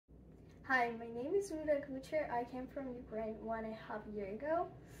Hi, my name is Ruda Kucher. I came from Ukraine 1.5 years ago.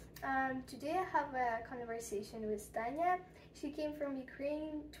 Today I have a conversation with Tanya. She came from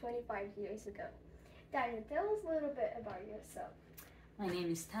Ukraine 25 years ago. Tanya, tell us a little bit about yourself. My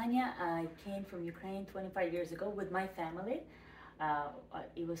name is Tanya. I came from Ukraine 25 years ago with my family.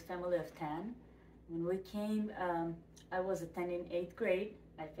 It was family of 10. When we came, I was attending 8th grade.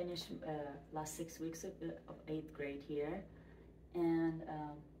 I finished last 6 weeks of 8th grade here. And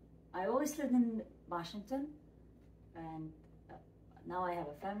I always lived in Washington. And now I have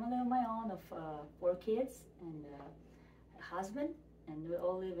a family of my own of 4 kids and a husband. And we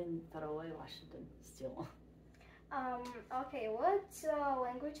all live in Tacoma, Washington still. Okay, what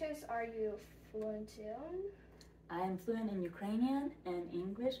languages are you fluent in? I am fluent in Ukrainian and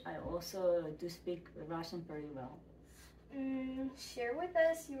English. I also do speak Russian very well. Share with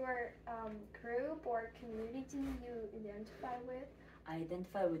us your group or community you identify with. I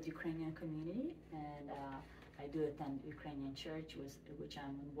identify with Ukrainian community, and I do attend Ukrainian church, which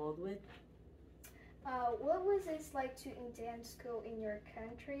I'm involved with. What was it like to attend school in your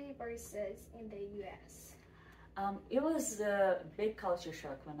country versus in the U.S.? It was a big culture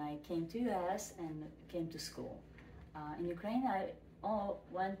shock when I came to US and came to school. In Ukraine, I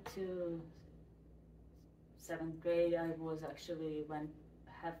went to 7th grade. I went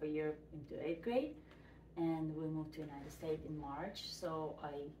half a year into 8th grade, and we moved to United States in March. So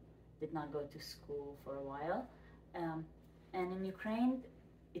I did not go to school for a while. And in Ukraine,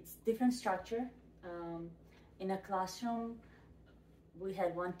 it's different structure. In a classroom, we had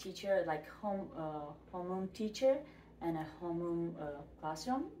one teacher, like homeroom teacher, and a homeroom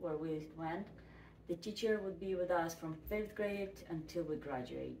classroom where we went. The teacher would be with us from 5th grade until we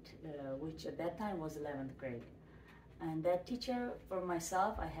graduate, which at that time was 11th grade. And that teacher, for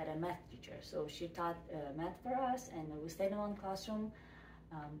myself, I had a math teacher. So she taught math for us, and we stayed in one classroom.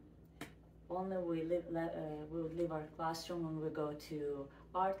 Only we would leave our classroom when we go to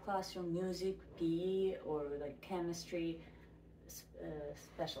art classroom, music, PE, or like chemistry,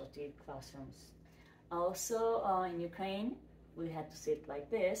 specialty classrooms. Also in Ukraine, we had to sit like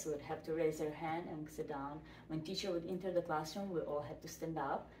this. We would have to raise our hand and sit down. When teacher would enter the classroom, we all had to stand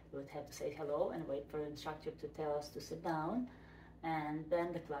up. We would have to say hello and wait for the instructor to tell us to sit down. And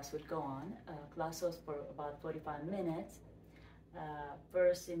then the class would go on. Class was for about 45 minutes.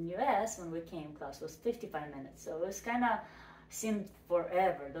 First in US, when we came, class was 55 minutes. So it was kind of seemed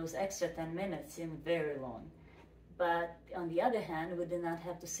forever. Those extra 10 minutes seemed very long. But on the other hand, we did not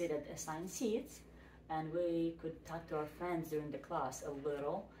have to sit at assigned seats, and we could talk to our friends during the class a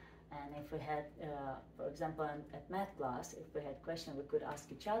little. And if we had, for example, at math class, if we had questions, we could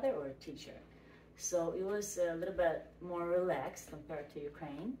ask each other or a teacher. So it was a little bit more relaxed compared to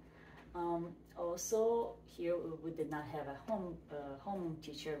Ukraine. Also, here we did not have a home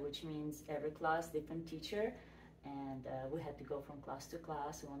teacher, which means every class different teacher, and we had to go from class to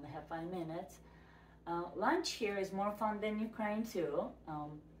class. We only have 5 minutes. Lunch here is more fun than Ukraine too,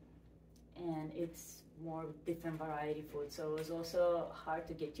 and it's more different variety food, so it was also hard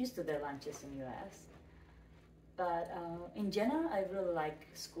to get used to the lunches in US. But in general, I really like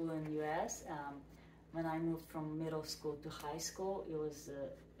school in US. When I moved from middle school to high school, it was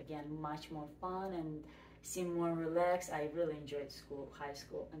again much more fun and seemed more relaxed. I really enjoyed high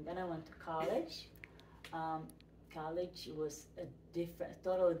school, and then I went to college. College was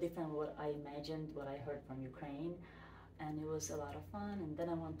totally different what I imagined, what I heard from Ukraine, and it was a lot of fun. And then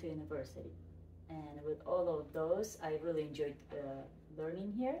I went to university, and with all of those, I really enjoyed learning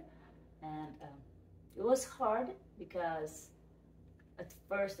here. And it was hard because at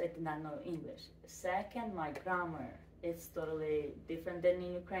first I did not know English. Second, my grammar is totally different than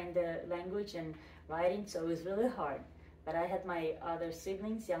in Ukraine, the language and writing, so it was really hard. But I had my other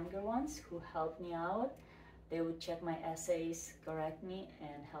siblings, younger ones, who helped me out. They would check my essays, correct me,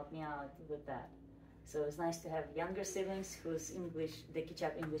 and help me out with that. So it was nice to have younger siblings whose English, they catch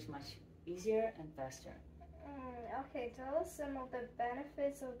up English much easier and faster. Okay, tell us some of the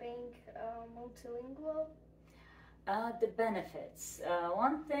benefits of being multilingual. The benefits.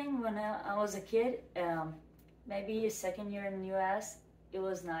 One thing, when I was a kid, maybe second year in the US, it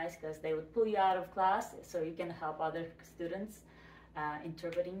was nice because they would pull you out of class so you can help other students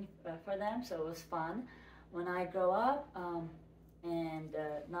interpreting for them, so it was fun. When I grow up, and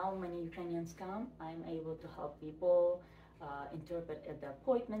now many Ukrainians come, I'm able to help people interpret at the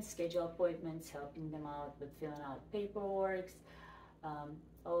appointments, schedule appointments, helping them out with filling out paperwork.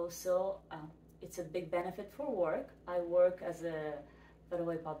 Also, it's a big benefit for work. I work as a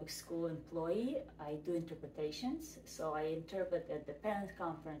Federal Public School employee. I do interpretations, so I interpret at the parent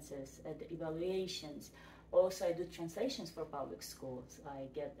conferences, at the evaluations. Also, I do translations for public schools. I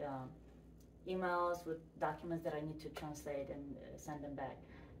get emails with documents that I need to translate and send them back.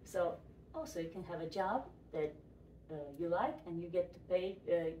 So also you can have a job that you like, and you get to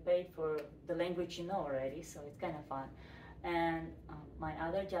paid for the language you know already, so it's kind of fun. And my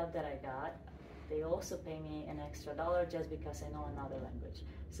other job that I got, they also pay me an extra dollar just because I know another language.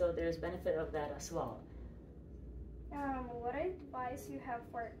 So there's benefit of that as well. What advice you have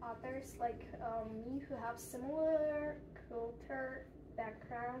for others like me who have similar culture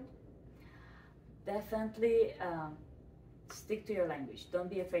background? Definitely stick to your language. Don't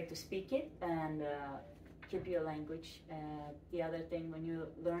be afraid to speak it, and keep your language. The other thing, when you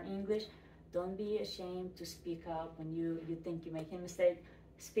learn English, don't be ashamed to speak up when you think you make a mistake.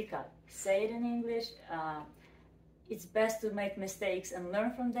 Speak up. Say it in English. It's best to make mistakes and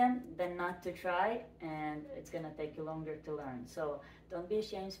learn from them than not to try, and it's going to take you longer to learn. So don't be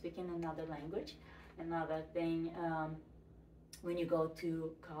ashamed speaking another language. Another thing, when you go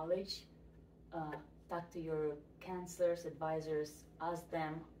to college, talk to your counselors, advisors, ask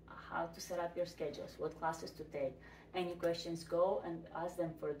them how to set up your schedules, what classes to take. Any questions, go and ask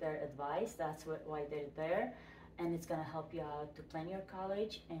them for their advice. That's why they're there, and it's going to help you out to plan your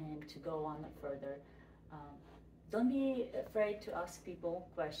college and to go on further. Don't be afraid to ask people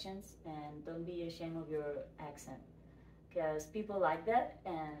questions, and don't be ashamed of your accent, because people like that,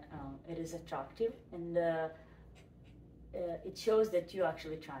 and it is attractive, and it shows that you're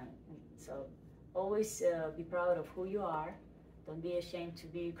actually trying. So always be proud of who you are. Don't be ashamed to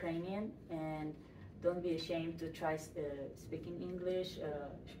be Ukrainian, and don't be ashamed to try speaking English,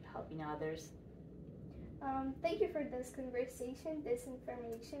 helping others. Thank you for this conversation. This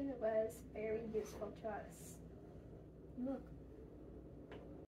information was very useful to us. Look.